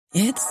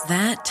It's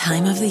that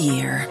time of the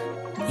year.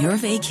 Your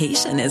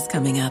vacation is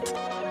coming up.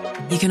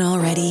 You can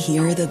already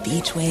hear the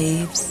beach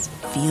waves,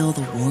 feel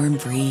the warm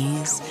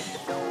breeze,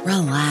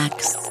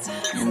 relax,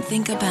 and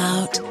think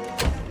about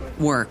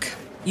work.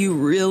 You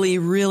really,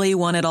 really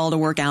want it all to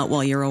work out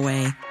while you're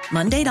away.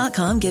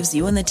 Monday.com gives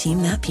you and the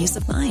team that peace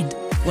of mind.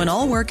 When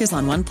all work is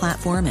on one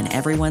platform and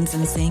everyone's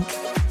in sync,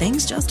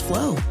 things just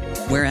flow.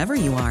 Wherever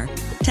you are,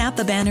 tap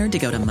the banner to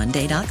go to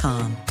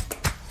Monday.com.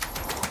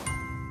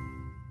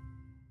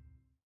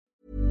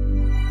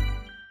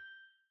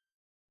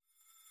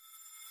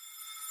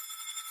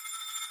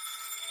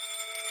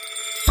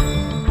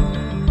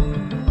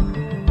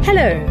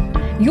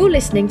 Hello, you're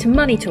listening to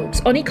Money Talks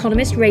on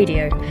Economist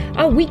Radio,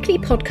 our weekly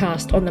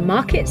podcast on the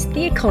markets,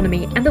 the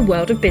economy and the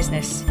world of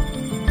business.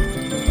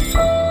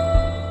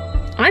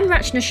 I'm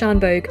Rachna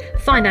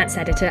Shanbhogue, finance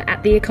editor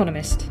at The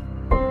Economist.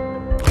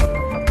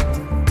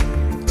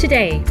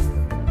 Today,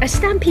 a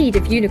stampede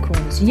of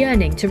unicorns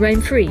yearning to roam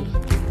free,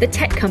 the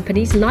tech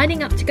companies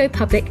lining up to go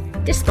public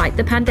despite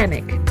the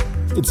pandemic.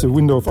 It's a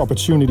window of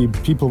opportunity.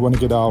 People want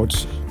to get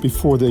out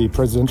before the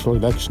presidential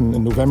election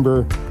in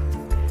November.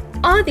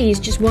 Are these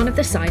just one of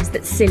the signs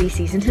that silly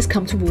season has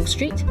come to Wall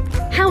Street?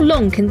 How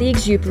long can the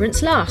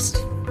exuberance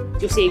last?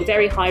 You're seeing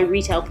very high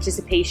retail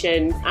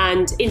participation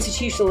and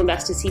institutional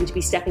investors seem to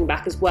be stepping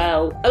back as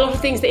well. A lot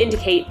of things that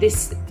indicate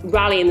this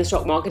rally in the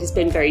stock market has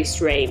been very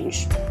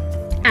strange.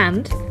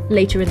 And,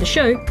 later in the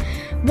show,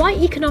 why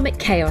economic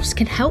chaos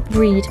can help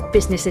breed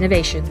business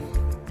innovation.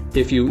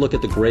 If you look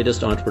at the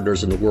greatest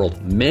entrepreneurs in the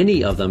world,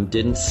 many of them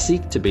didn't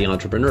seek to be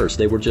entrepreneurs.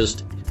 They were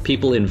just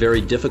people in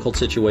very difficult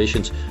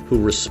situations who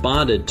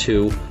responded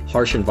to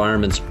harsh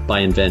environments by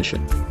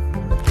invention.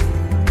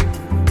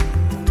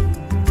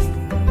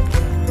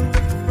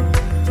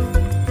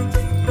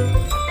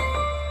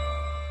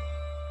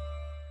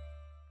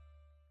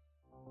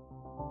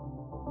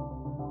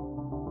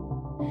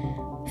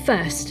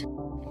 First,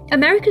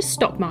 America's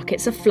stock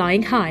markets are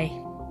flying high.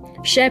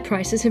 Share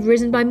prices have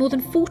risen by more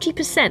than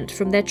 40%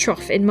 from their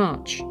trough in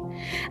March.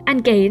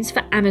 And gains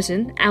for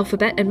Amazon,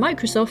 Alphabet and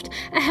Microsoft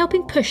are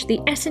helping push the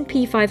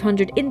S&P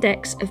 500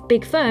 index of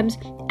big firms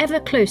ever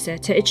closer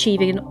to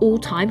achieving an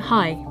all-time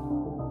high.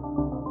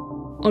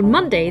 On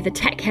Monday, the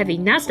tech-heavy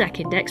Nasdaq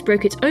index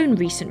broke its own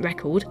recent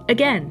record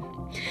again.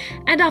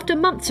 And after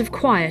months of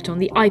quiet on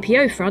the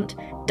IPO front,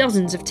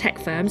 dozens of tech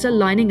firms are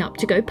lining up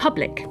to go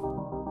public.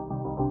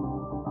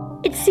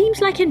 It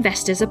seems like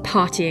investors are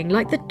partying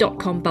like the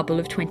dot-com bubble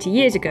of 20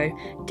 years ago,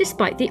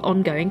 despite the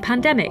ongoing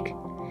pandemic.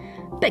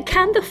 But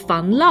can the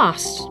fun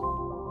last?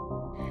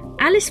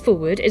 Alice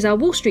Forward is our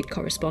Wall Street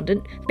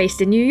correspondent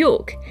based in New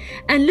York,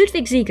 and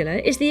Ludwig Ziegler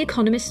is The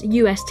Economist's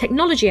US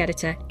technology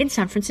editor in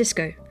San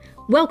Francisco.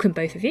 Welcome,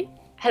 both of you.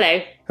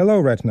 Hello.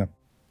 Hello, Rachna.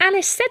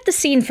 Alice, set the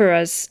scene for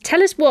us.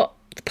 Tell us what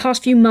the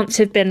past few months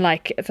have been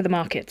like for the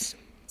markets.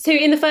 So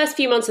in the first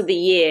few months of the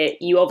year,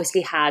 you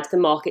obviously had the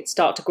market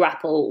start to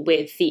grapple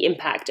with the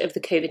impact of the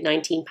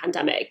COVID-19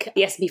 pandemic.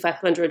 The S&P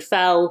 500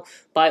 fell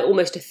by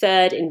almost a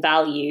third in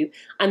value.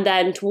 And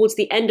then towards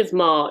the end of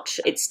March,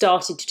 it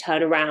started to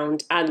turn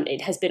around and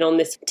it has been on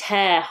this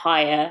tear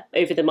higher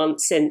over the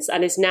months since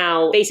and is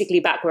now basically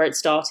back where it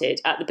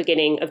started at the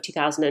beginning of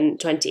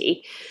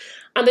 2020.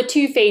 And the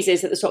two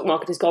phases that the stock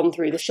market has gone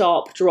through, the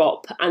sharp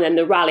drop and then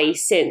the rally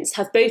since,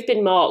 have both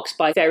been marked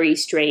by very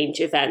strange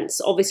events.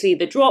 Obviously,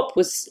 the drop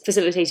was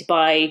facilitated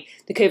by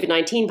the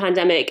COVID-19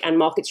 pandemic and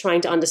markets trying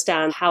to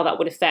understand how that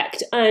would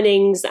affect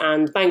earnings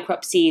and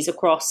bankruptcies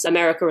across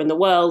America and the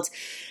world.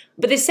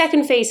 But this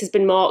second phase has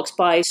been marked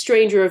by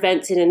stranger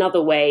events in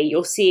another way.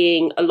 You're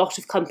seeing a lot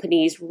of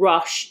companies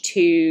rush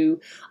to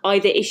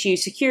either issue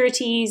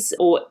securities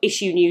or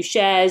issue new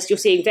shares. You're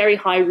seeing very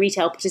high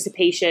retail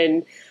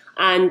participation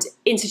and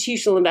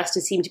institutional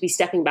investors seem to be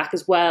stepping back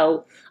as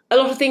well. A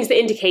lot of things that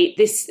indicate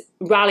this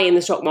rally in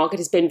the stock market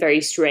has been very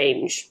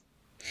strange.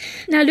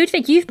 Now,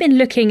 Ludwig, you've been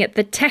looking at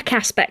the tech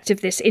aspect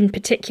of this in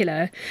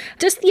particular.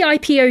 Does the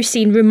IPO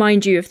scene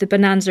remind you of the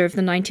bonanza of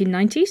the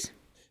 1990s?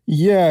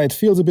 Yeah, it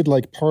feels a bit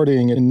like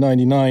partying in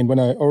 99 when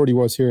I already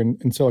was here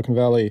in Silicon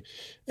Valley.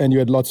 And you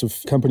had lots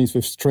of companies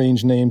with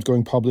strange names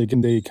going public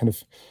and they kind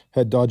of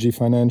had dodgy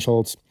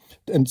financials.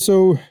 And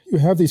so you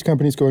have these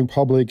companies going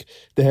public.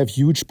 They have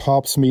huge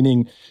pops,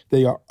 meaning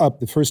they are up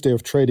the first day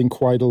of trading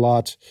quite a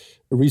lot.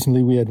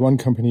 Recently, we had one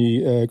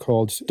company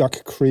called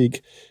Duck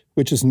Creek,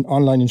 which is an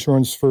online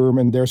insurance firm,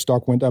 and their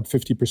stock went up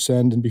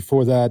 50%. And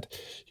before that,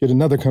 you had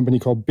another company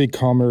called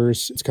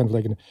BigCommerce. It's kind of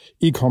like an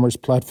e-commerce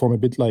platform, a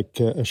bit like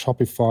a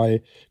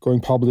Shopify,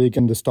 going public,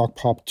 and the stock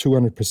popped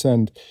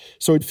 200%.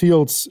 So it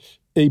feels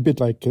a bit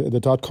like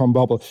the dot-com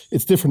bubble.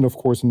 It's different, of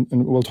course, and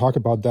we'll talk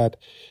about that.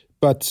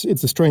 But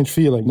it's a strange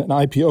feeling. An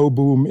IPO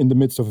boom in the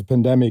midst of a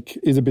pandemic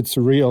is a bit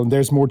surreal, and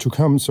there's more to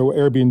come. So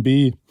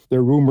Airbnb, there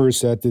are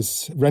rumors that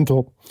this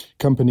rental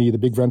company, the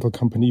big rental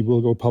company,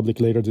 will go public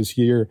later this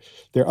year.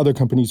 There are other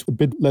companies a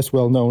bit less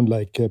well-known,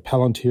 like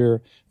Palantir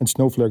and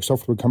Snowflake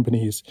software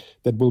companies,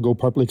 that will go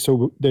public.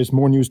 So there's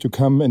more news to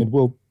come, and it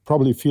will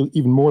probably feel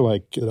even more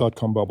like a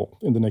dot-com bubble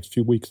in the next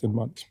few weeks and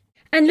months.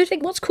 And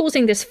Ludwig, what's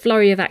causing this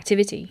flurry of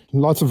activity?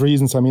 Lots of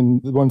reasons. I mean,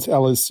 once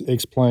Alice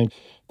explained,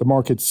 the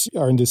markets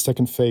are in this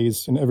second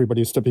phase and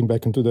everybody is stepping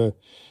back into the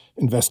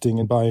investing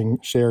and buying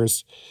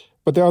shares.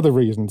 But there are other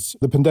reasons.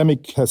 The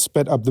pandemic has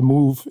sped up the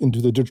move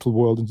into the digital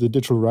world, into the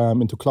digital realm,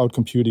 into cloud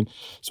computing.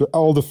 So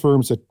all the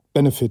firms that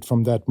benefit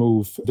from that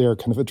move, they're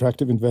kind of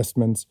attractive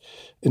investments.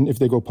 And if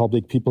they go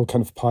public, people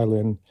kind of pile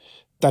in.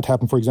 That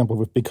happened, for example,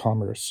 with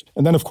BigCommerce.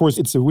 And then, of course,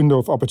 it's a window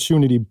of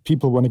opportunity.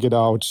 People want to get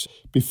out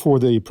before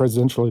the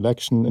presidential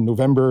election in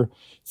November.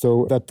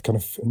 So that kind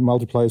of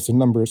multiplies the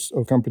numbers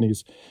of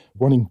companies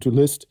wanting to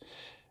list.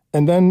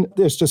 And then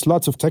there's just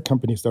lots of tech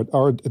companies that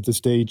are at the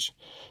stage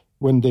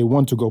when they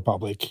want to go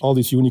public. All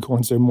these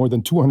unicorns, there are more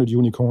than 200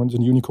 unicorns,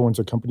 and unicorns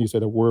are companies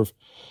that are worth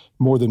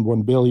more than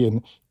 1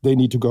 billion. They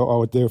need to go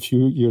out. They're a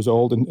few years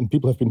old, and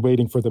people have been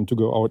waiting for them to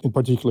go out, in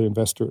particular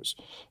investors.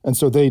 And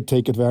so they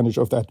take advantage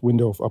of that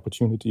window of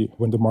opportunity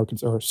when the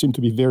markets seem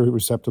to be very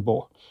receptive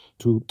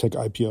to tech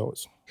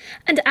IPOs.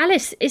 And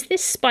Alice, is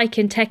this spike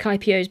in tech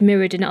IPOs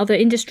mirrored in other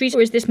industries,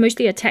 or is this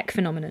mostly a tech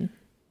phenomenon?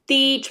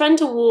 The trend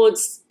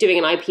towards doing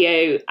an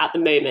IPO at the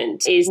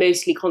moment is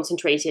mostly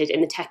concentrated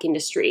in the tech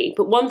industry.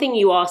 But one thing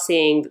you are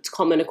seeing that's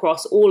common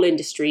across all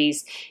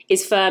industries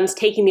is firms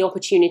taking the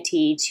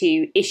opportunity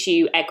to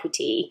issue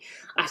equity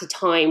at a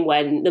time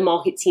when the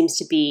market seems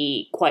to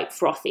be quite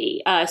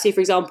frothy. So,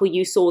 for example,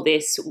 you saw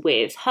this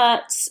with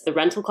Hertz, the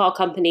rental car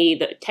company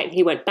that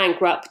technically went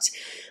bankrupt.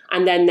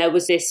 And then there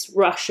was this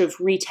rush of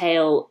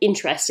retail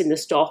interest in the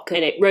stock,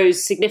 and it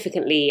rose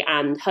significantly.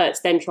 And Hertz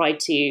then tried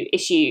to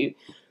issue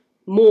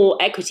more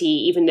equity,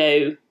 even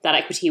though that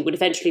equity would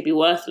eventually be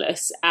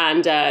worthless.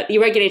 And the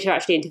regulator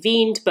actually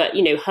intervened, but,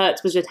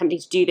 Hertz was attempting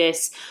to do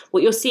this.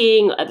 What you're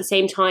seeing at the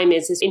same time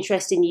is this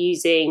interest in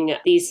using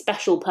these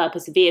special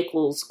purpose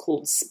vehicles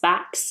called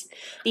SPACs.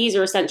 These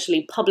are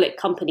essentially public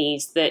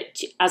companies that,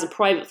 as a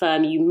private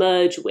firm, you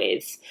merge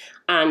with,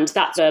 and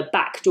that's a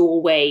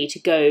backdoor way to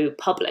go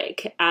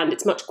public. And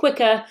it's much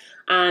quicker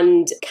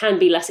and can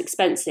be less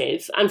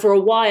expensive. And for a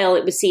while,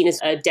 it was seen as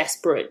a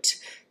desperate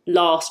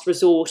last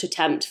resort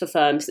attempt for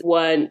firms that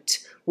weren't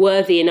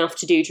worthy enough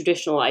to do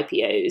traditional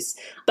IPOs.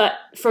 But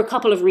for a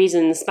couple of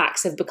reasons,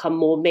 SPACs have become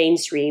more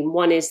mainstream.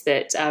 One is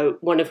that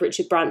one of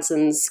Richard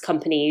Branson's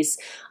companies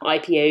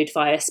IPO'd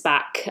via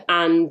SPAC,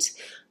 and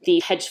the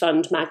hedge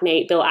fund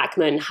magnate Bill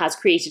Ackman has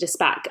created a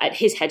SPAC at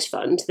his hedge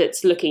fund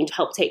that's looking to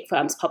help take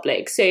firms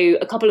public. So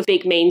a couple of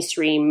big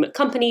mainstream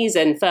companies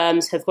and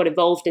firms have got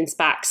involved in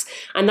SPACs,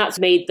 and that's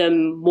made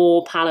them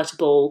more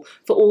palatable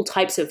for all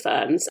types of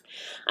firms.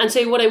 And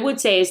so what I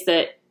would say is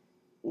that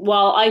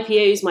while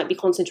IPOs might be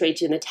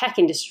concentrated in the tech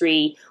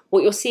industry,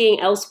 what you're seeing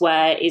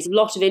elsewhere is a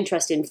lot of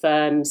interest in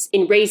firms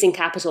in raising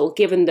capital,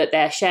 given that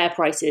their share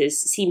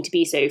prices seem to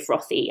be so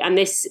frothy. And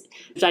this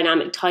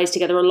dynamic ties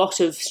together a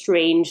lot of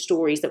strange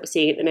stories that we're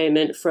seeing at the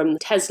moment, from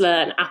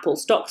Tesla and Apple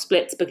stock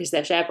splits because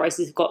their share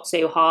prices have got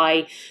so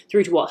high,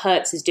 through to what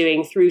Hertz is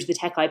doing, through to the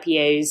tech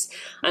IPOs.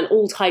 And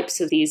all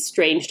types of these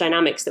strange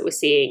dynamics that we're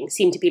seeing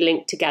seem to be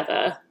linked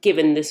together,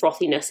 given this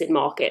frothiness in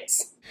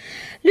markets.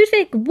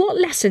 Ludwig, what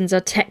lessons are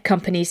tech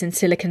companies in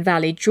Silicon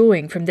Valley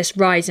drawing from this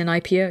rise in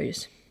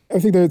IPOs? I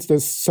think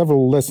there's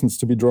several lessons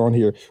to be drawn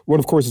here. One,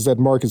 of course, is that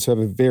markets have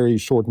a very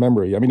short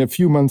memory. I mean, a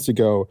few months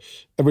ago,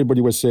 everybody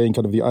was saying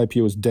kind of the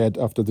IPO is dead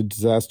after the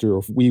disaster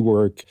of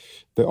WeWork,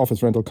 the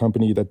office rental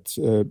company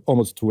that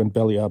almost went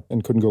belly up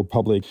and couldn't go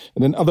public.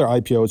 And then other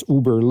IPOs,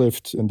 Uber,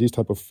 Lyft, and these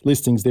type of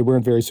listings, they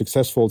weren't very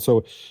successful.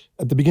 So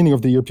at the beginning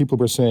of the year, people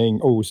were saying,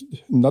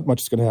 not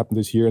much is going to happen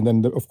this year. And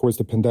then, of course,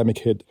 the pandemic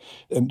hit.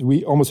 And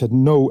we almost had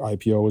no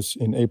IPOs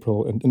in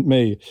April and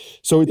May.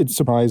 So it's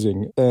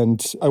surprising.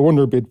 And I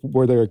wonder a bit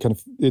whether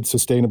it's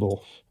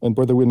sustainable and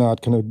whether we're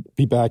not going to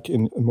be back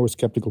in a more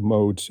skeptical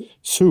mode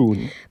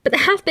soon. But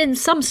there have been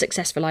some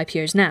successful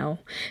IPOs now.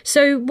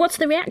 So what's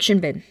the reaction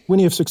been? When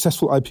you have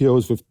successful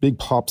IPOs with big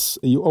pops,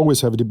 you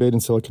always have a debate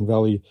in Silicon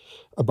Valley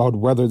about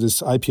whether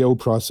this IPO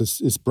process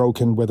is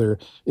broken, whether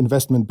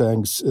investment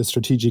banks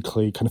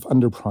strategically kind of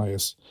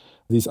underprice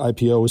these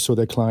IPOs so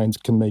their clients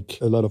can make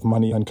a lot of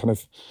money and kind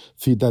of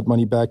feed that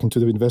money back into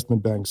the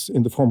investment banks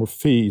in the form of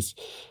fees.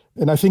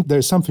 And I think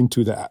there's something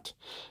to that.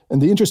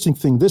 And the interesting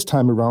thing this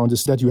time around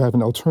is that you have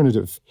an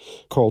alternative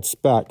called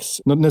SPACs,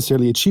 not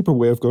necessarily a cheaper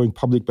way of going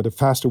public, but a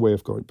faster way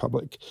of going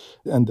public.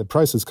 And the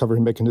price discovery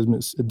mechanism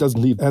it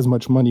doesn't leave as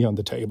much money on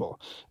the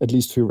table, at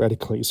least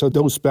theoretically. So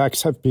those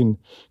SPACs have been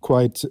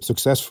quite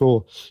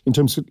successful in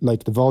terms of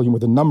like the volume or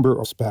the number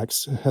of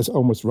SPACs has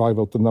almost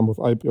rivaled the number of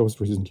IPOs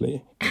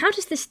recently. How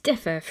does this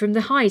differ from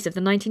the highs of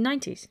the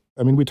 1990s?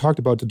 I mean, we talked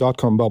about the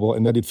dot-com bubble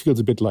and that it feels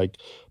a bit like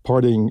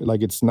partying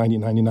like it's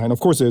 1999. Of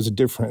course, there's a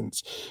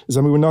difference.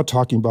 I mean, we're not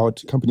talking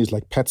about companies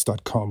like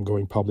Pets.com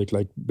going public,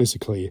 like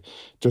basically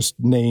just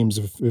names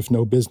with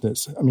no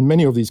business. I mean,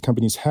 many of these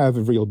companies have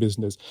a real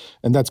business.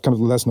 And that's kind of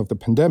the lesson of the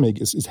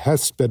pandemic is it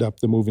has sped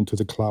up the move into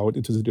the cloud,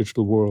 into the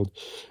digital world.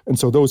 And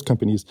so those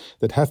companies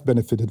that have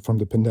benefited from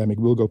the pandemic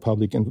will go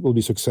public and will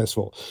be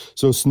successful.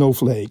 So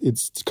Snowflake,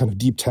 it's kind of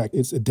deep tech.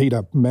 It's a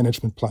data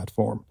management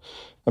platform.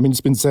 I mean,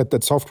 it's been said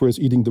that software is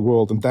eating the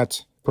world, and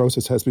that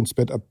process has been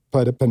sped up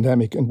by the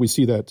pandemic, and we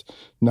see that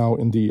now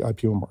in the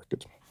IPO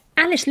market.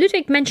 Alice,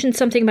 Ludwig mentioned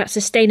something about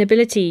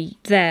sustainability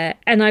there,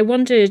 and I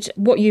wondered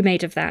what you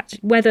made of that,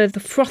 whether the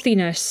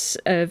frothiness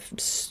of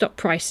stock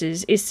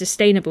prices is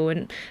sustainable.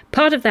 And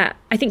part of that,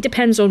 I think,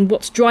 depends on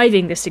what's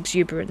driving this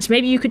exuberance.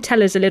 Maybe you could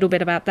tell us a little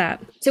bit about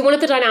that. So one of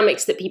the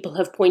dynamics that people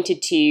have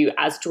pointed to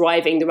as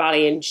driving the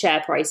rally in share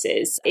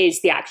prices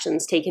is the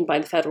actions taken by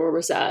the Federal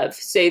Reserve.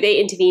 So they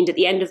intervened at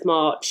the end of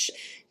March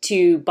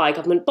to buy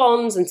government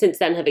bonds, and since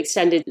then have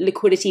extended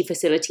liquidity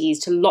facilities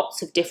to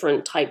lots of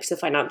different types of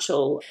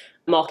financial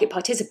market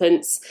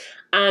participants.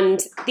 And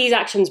these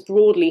actions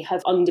broadly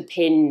have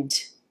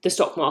underpinned the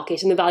stock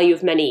market and the value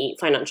of many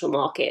financial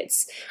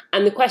markets.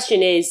 And the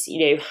question is,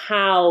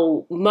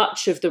 how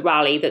much of the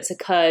rally that's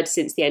occurred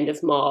since the end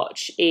of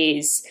March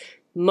is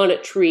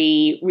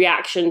monetary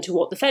reaction to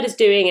what the Fed is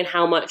doing and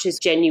how much is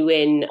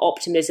genuine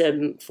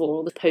optimism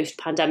for the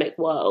post-pandemic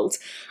world.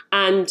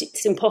 And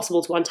it's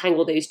impossible to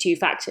untangle those two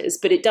factors,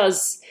 but it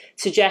does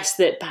suggest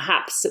that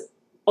perhaps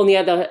on the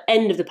other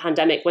end of the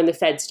pandemic, when the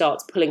Fed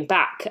starts pulling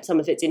back some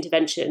of its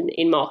intervention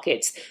in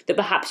markets, that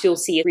perhaps you'll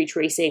see a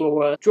retracing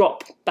or a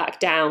drop back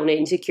down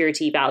in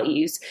security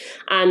values.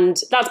 And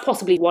that's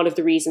possibly one of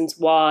the reasons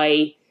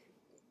why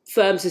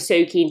firms are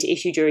so keen to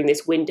issue during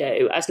this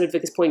window. As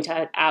Ludwig has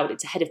pointed out,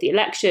 it's ahead of the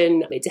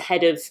election, it's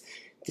ahead of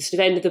the sort of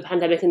end of the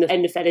pandemic and the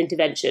end of Fed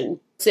intervention.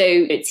 So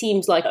it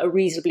seems like a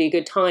reasonably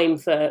good time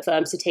for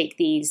firms to take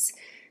these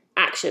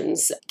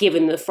actions,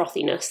 given the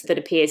frothiness that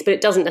appears. But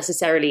it doesn't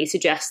necessarily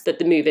suggest that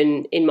the move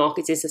in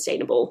markets is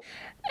sustainable.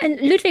 And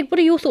Ludwig, what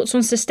are your thoughts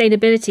on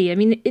sustainability? I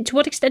mean, to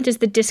what extent is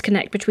the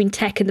disconnect between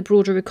tech and the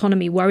broader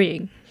economy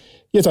worrying?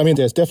 Yes, I mean,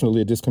 there's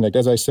definitely a disconnect.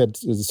 As I said,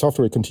 the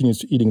software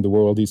continues eating the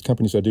world. These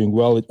companies are doing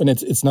well. And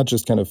it's not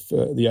just kind of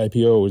the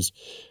IPOs.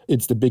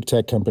 It's the big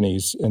tech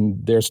companies,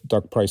 and their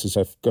stock prices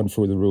have gone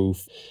through the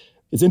roof.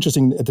 It's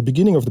interesting, at the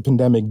beginning of the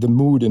pandemic, the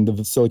mood in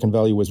the Silicon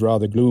Valley was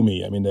rather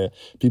gloomy. I mean,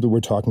 people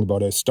were talking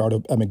about a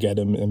startup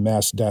Armageddon, a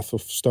mass death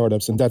of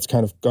startups, and that's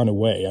kind of gone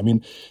away. I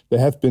mean, there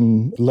have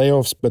been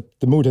layoffs, but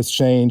the mood has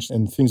changed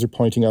and things are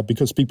pointing up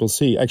because people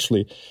see,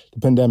 actually, the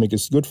pandemic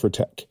is good for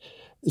tech.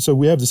 So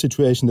we have the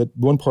situation that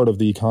one part of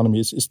the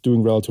economy is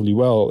doing relatively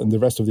well and the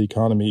rest of the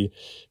economy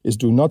is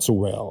doing not so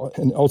well.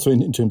 And also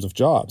in terms of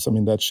jobs, I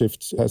mean, that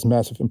shift has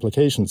massive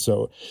implications.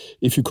 So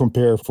if you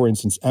compare, for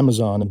instance,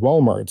 Amazon and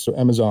Walmart, so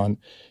Amazon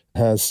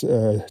has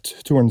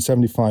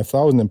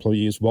 275,000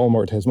 employees,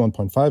 Walmart has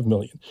 1.5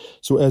 million.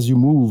 So as you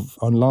move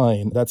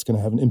online, that's going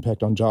to have an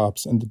impact on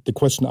jobs. And the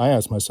question I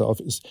ask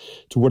myself is,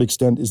 to what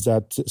extent is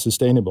that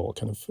sustainable?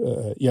 Kind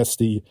of, yes,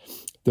 the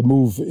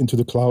move into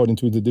the cloud,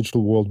 into the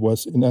digital world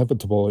was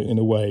inevitable in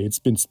a way. It's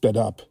been sped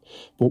up.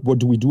 But what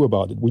do we do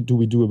about it? What do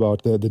we do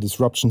about the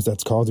disruptions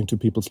that's causing to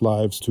people's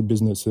lives, to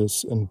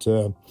businesses? And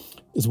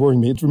it's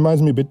worrying me. It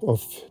reminds me a bit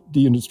of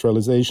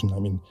deindustrialization. I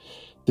mean,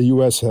 the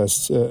U.S.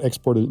 has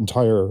exported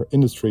entire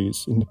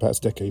industries in the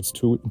past decades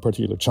to, in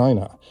particular,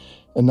 China.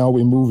 And now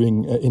we're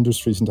moving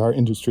entire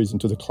industries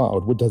into the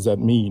cloud. What does that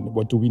mean?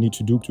 What do we need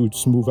to do to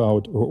smooth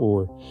out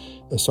or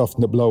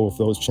soften the blow of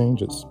those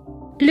changes?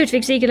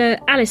 Ludwig Siegele,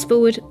 Alice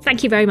Forward,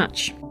 thank you very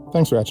much.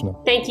 Thanks, Rachana.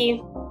 Thank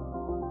you.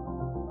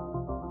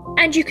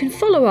 And you can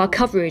follow our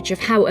coverage of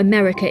how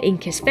America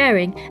Inc. is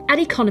faring at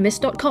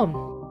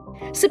economist.com.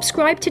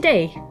 Subscribe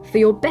today. For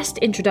your best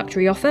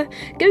introductory offer,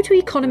 go to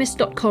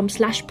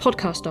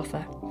economist.com/podcast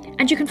offer,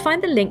 and you can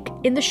find the link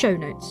in the show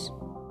notes.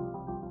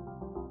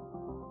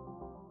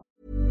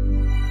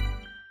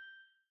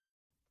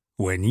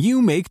 When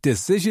you make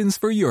decisions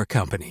for your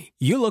company,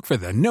 you look for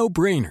the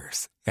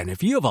no-brainers. And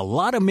if you have a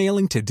lot of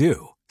mailing to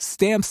do,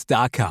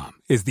 Stamps.com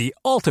is the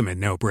ultimate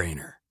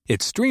no-brainer. It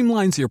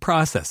streamlines your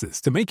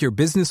processes to make your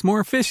business more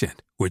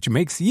efficient, which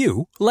makes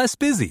you less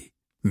busy.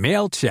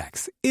 Mail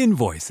checks,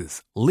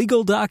 invoices,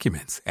 legal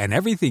documents, and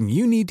everything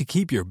you need to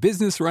keep your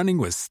business running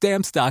with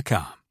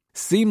Stamps.com.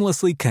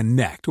 Seamlessly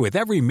connect with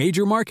every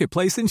major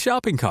marketplace and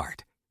shopping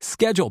cart.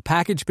 Schedule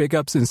package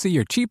pickups and see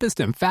your cheapest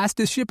and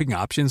fastest shipping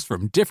options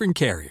from different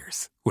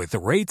carriers, with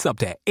rates up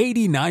to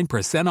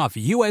 89% off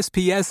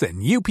USPS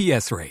and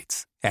UPS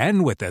rates.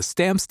 And with the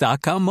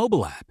Stamps.com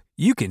mobile app,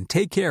 you can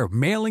take care of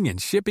mailing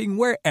and shipping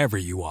wherever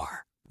you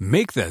are.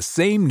 Make the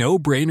same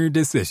no-brainer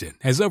decision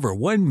as over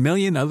 1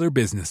 million other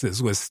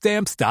businesses with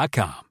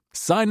Stamps.com.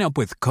 Sign up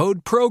with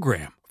code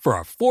PROGRAM for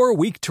a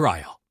 4-week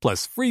trial,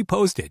 plus free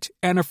postage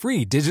and a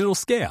free digital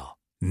scale.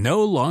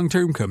 No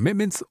long-term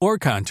commitments or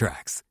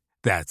contracts.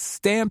 That's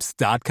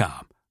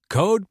Stamps.com.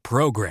 Code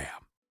PROGRAM.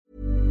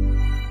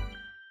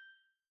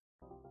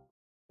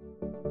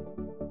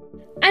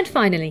 And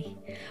finally,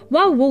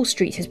 while Wall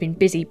Street has been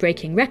busy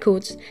breaking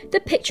records,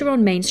 the picture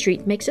on Main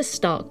Street makes a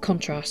stark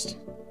contrast.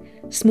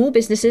 Small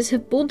businesses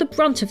have borne the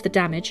brunt of the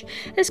damage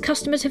as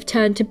customers have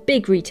turned to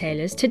big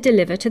retailers to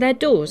deliver to their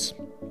doors.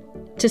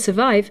 To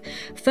survive,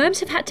 firms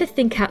have had to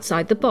think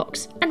outside the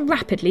box and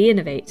rapidly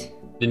innovate.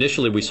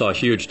 Initially, we saw a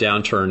huge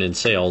downturn in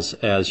sales,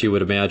 as you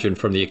would imagine,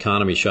 from the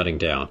economy shutting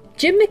down.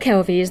 Jim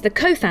McKelvey is the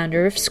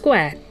co-founder of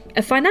Square,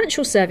 a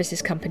financial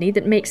services company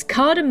that makes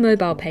card and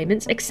mobile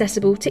payments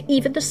accessible to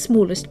even the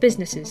smallest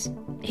businesses.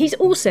 He's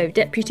also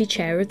deputy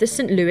chair of the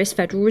St. Louis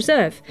Federal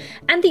Reserve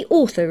and the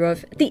author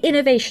of The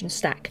Innovation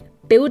Stack,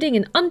 Building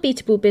an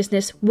Unbeatable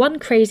Business One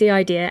Crazy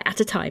Idea at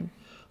a Time.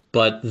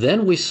 But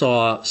then we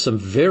saw some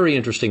very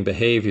interesting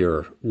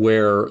behavior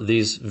where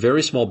these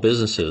very small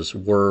businesses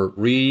were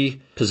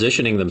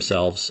repositioning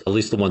themselves, at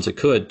least the ones that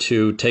could,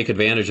 to take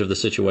advantage of the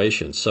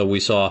situation. So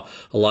we saw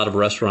a lot of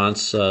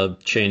restaurants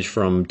change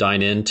from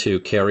dine-in to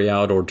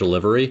carry-out or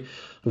delivery.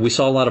 We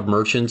saw a lot of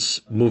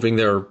merchants moving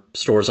their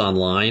stores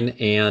online,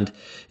 and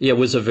it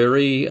was a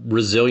very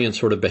resilient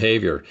sort of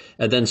behavior.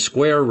 And then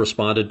Square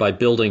responded by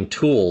building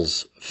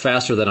tools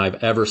faster than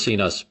I've ever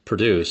seen us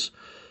produce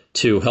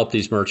to help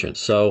these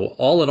merchants. So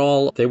all in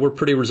all, they were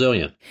pretty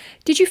resilient.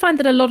 Did you find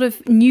that a lot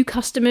of new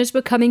customers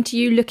were coming to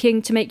you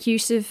looking to make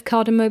use of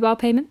card and mobile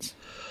payments?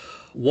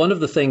 One of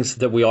the things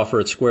that we offer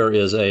at Square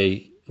is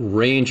a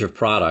range of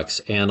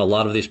products, and a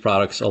lot of these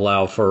products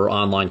allow for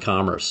online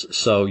commerce.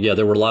 So yeah,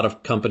 there were a lot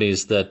of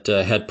companies that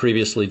had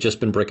previously just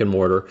been brick and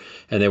mortar,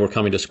 and they were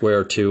coming to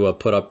Square to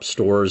put up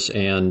stores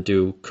and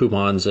do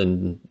coupons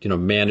and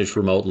manage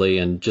remotely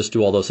and just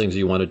do all those things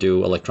you want to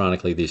do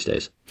electronically these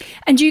days.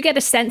 And do you get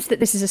a sense that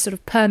this is a sort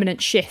of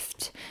permanent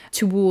shift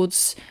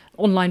towards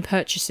online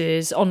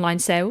purchases, online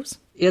sales?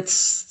 It's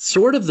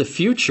sort of the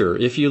future.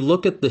 If you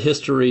look at the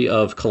history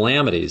of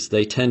calamities,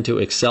 they tend to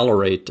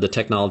accelerate the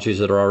technologies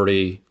that are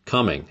already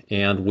coming.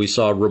 And we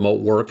saw remote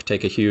work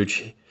take a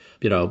huge,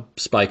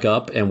 spike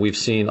up. And we've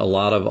seen a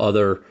lot of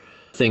other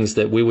things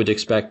that we would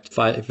expect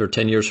 5 or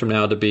 10 years from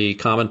now to be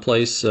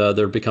commonplace.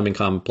 They're becoming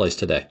commonplace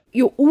today.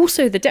 You're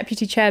also the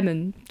deputy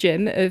chairman,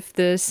 Jim, of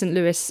the St.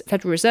 Louis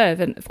Federal Reserve.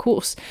 And of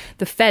course,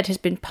 the Fed has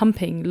been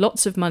pumping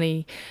lots of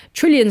money,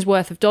 trillions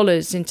worth of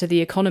dollars into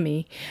the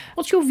economy.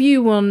 What's your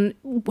view on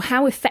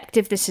how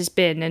effective this has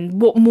been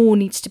and what more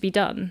needs to be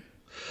done?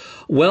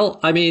 Well,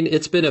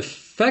 it's been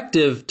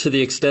effective to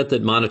the extent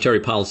that monetary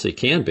policy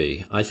can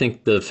be. I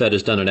think the Fed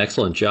has done an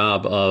excellent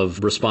job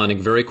of responding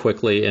very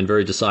quickly and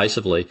very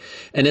decisively.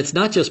 And it's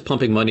not just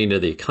pumping money into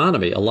the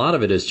economy. A lot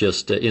of it is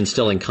just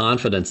instilling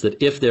confidence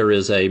that if there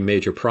is a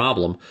major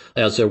problem,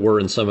 as there were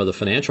in some of the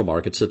financial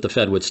markets, that the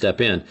Fed would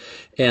step in.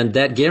 And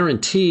that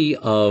guarantee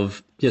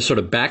of sort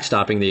of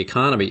backstopping the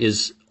economy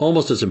is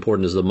almost as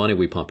important as the money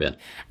we pump in.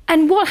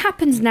 And what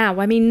happens now?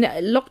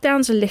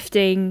 Lockdowns are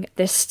lifting.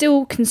 There's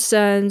still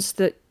concerns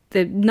that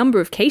the number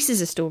of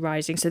cases are still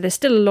rising, so there's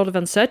still a lot of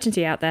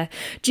uncertainty out there.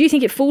 Do you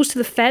think it falls to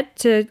the Fed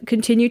to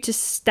continue to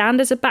stand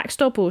as a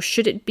backstop, or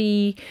should it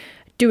be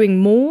doing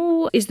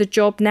more? Is the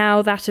job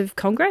now that of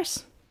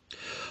Congress?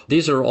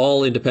 These are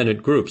all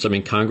independent groups.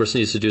 Congress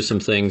needs to do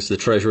some things. The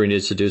Treasury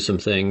needs to do some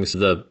things.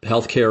 The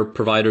healthcare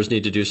providers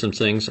need to do some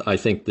things. I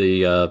think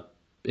the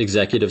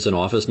executives in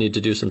office need to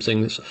do some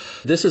things.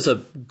 This is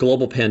a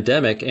global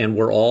pandemic, and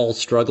we're all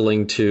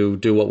struggling to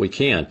do what we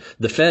can.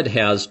 The Fed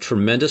has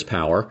tremendous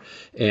power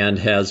and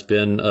has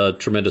been a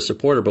tremendous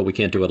supporter, but we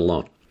can't do it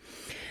alone.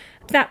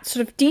 That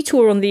sort of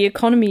detour on the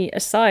economy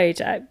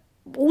aside, I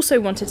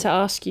also wanted to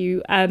ask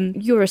you,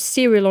 you're a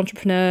serial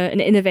entrepreneur, an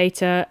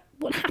innovator.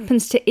 What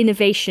happens to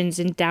innovations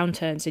in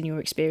downturns in your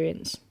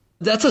experience?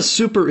 That's a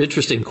super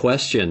interesting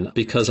question,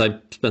 because I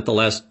spent the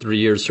last 3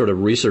 years sort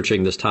of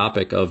researching this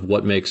topic of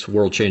what makes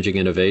world-changing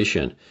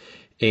innovation.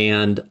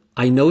 And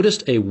I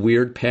noticed a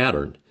weird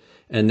pattern,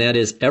 and that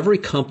is every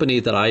company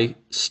that I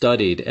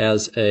studied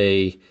as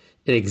an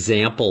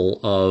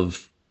example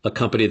of a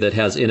company that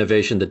has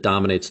innovation that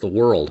dominates the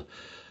world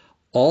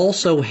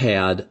also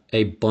had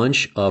a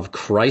bunch of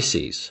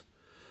crises.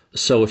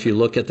 So if you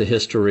look at the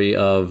history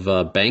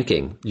of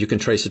banking, you can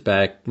trace it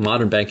back.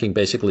 Modern banking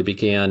basically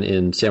began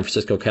in San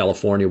Francisco,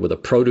 California, with a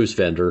produce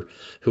vendor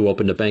who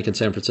opened a bank in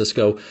San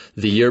Francisco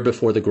the year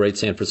before the great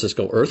San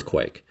Francisco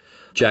earthquake.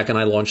 Jack and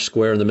I launched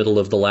Square in the middle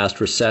of the last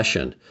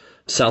recession.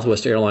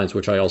 Southwest Airlines,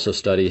 which I also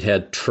studied,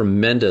 had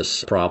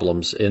tremendous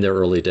problems in their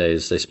early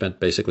days. They spent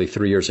basically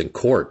 3 years in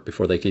court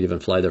before they could even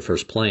fly their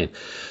first plane.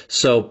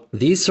 So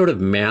these sort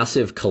of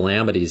massive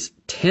calamities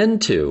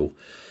tend to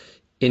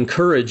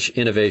encourage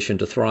innovation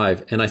to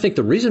thrive. And I think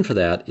the reason for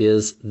that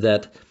is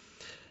that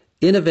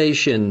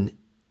innovation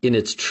in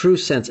its true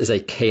sense is a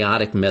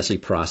chaotic, messy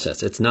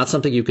process. It's not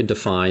something you can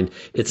define.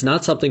 It's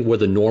not something where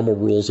the normal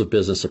rules of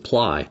business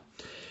apply.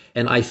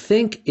 And I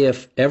think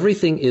if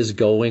everything is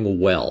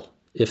going well,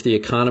 if the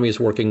economy is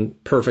working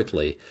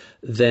perfectly,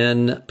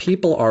 then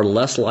people are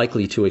less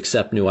likely to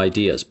accept new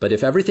ideas. But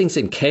if everything's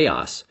in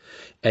chaos,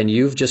 and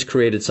you've just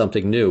created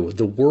something new,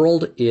 the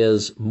world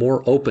is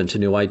more open to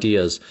new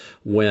ideas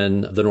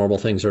when the normal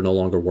things are no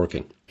longer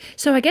working.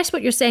 So I guess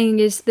what you're saying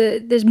is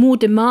that there's more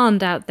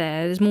demand out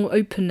there, there's more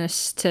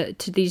openness to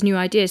these new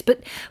ideas.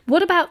 But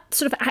what about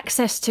sort of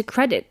access to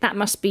credit? That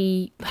must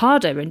be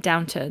harder in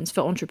downturns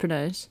for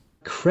entrepreneurs.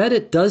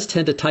 Credit does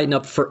tend to tighten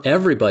up for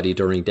everybody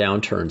during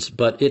downturns,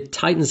 but it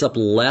tightens up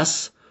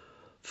less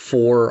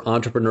for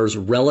entrepreneurs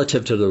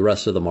relative to the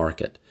rest of the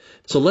market.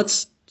 So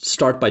let's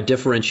start by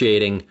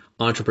differentiating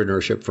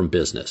entrepreneurship from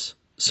business.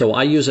 So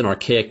I use an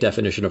archaic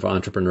definition of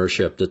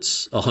entrepreneurship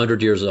that's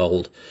 100 years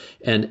old.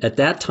 And at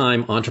that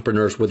time,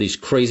 entrepreneurs were these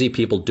crazy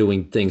people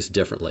doing things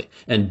differently.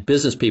 And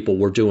business people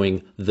were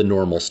doing the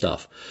normal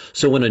stuff.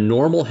 So in a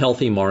normal,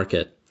 healthy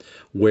market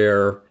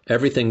where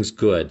everything's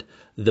good,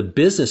 the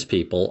business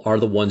people are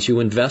the ones you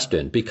invest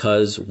in,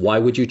 because why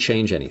would you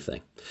change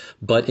anything?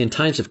 But in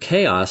times of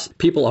chaos,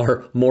 people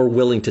are more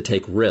willing to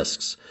take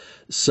risks.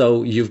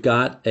 So you've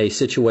got a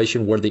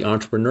situation where the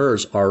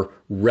entrepreneurs are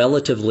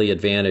relatively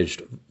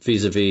advantaged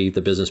vis-a-vis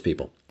the business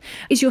people.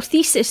 Is your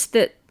thesis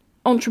that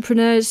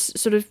entrepreneurs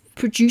sort of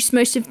produce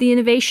most of the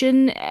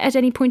innovation at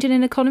any point in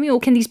an economy, or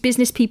can these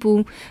business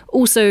people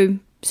also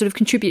sort of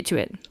contribute to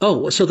it?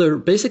 Oh, so there are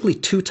basically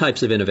two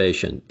types of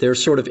innovation.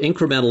 There's sort of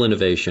incremental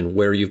innovation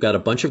where you've got a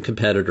bunch of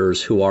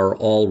competitors who are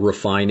all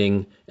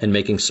refining and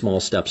making small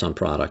steps on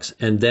products.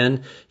 And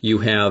then you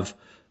have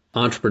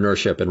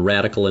entrepreneurship and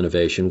radical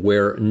innovation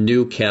where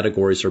new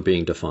categories are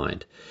being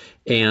defined.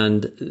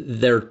 And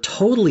they're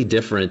totally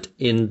different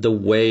in the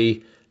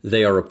way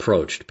they are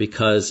approached,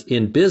 because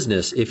in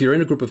business, if you're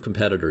in a group of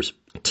competitors,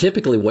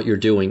 typically what you're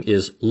doing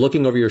is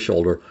looking over your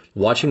shoulder,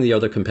 watching the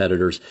other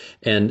competitors,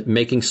 and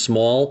making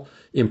small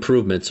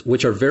improvements,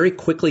 which are very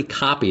quickly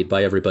copied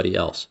by everybody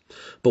else.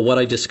 But what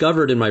I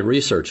discovered in my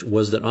research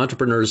was that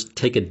entrepreneurs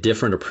take a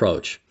different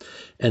approach,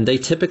 and they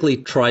typically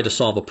try to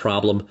solve a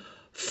problem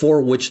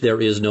for which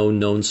there is no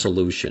known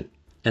solution.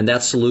 And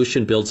that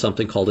solution builds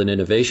something called an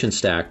innovation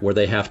stack, where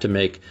they have to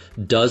make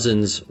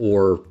dozens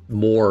or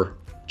more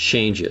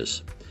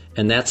changes.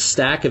 And that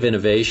stack of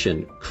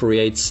innovation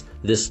creates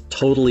this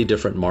totally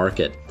different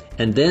market.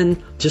 And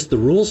then just the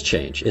rules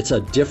change. It's a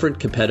different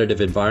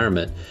competitive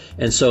environment.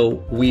 And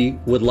so we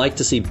would like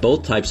to see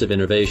both types of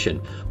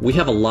innovation. We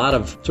have a lot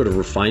of sort of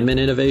refinement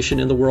innovation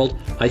in the world.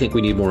 I think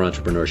we need more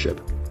entrepreneurship.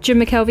 Jim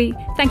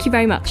McKelvey, thank you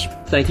very much.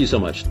 Thank you so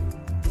much.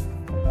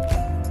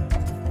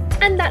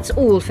 And that's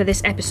all for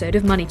this episode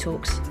of Money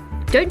Talks.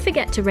 Don't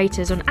forget to rate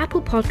us on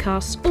Apple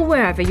Podcasts or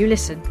wherever you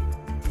listen.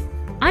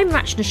 I'm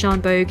Rachna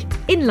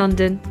Shanbhogue in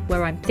London,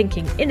 where I'm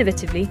thinking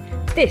innovatively.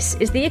 This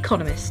is The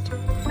Economist.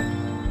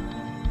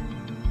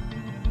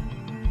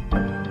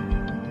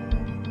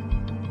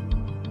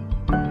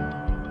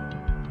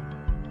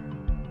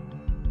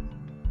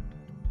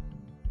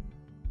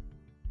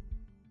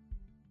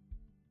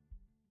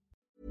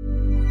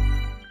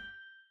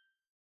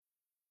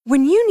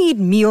 When you need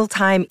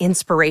mealtime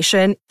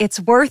inspiration, it's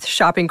worth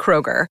shopping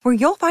Kroger, where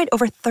you'll find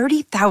over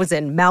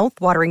 30,000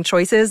 mouth-watering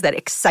choices that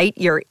excite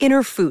your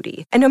inner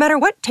foodie. And no matter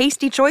what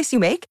tasty choice you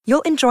make,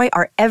 you'll enjoy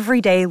our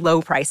everyday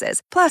low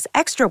prices, plus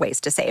extra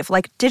ways to save,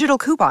 like digital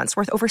coupons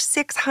worth over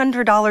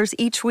 $600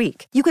 each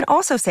week. You can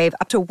also save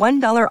up to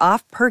 $1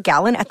 off per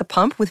gallon at the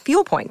pump with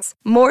fuel points.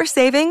 More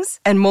savings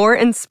and more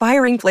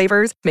inspiring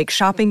flavors make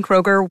shopping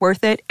Kroger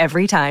worth it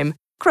every time.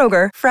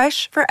 Kroger,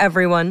 fresh for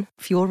everyone.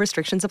 Fuel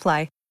restrictions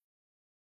apply.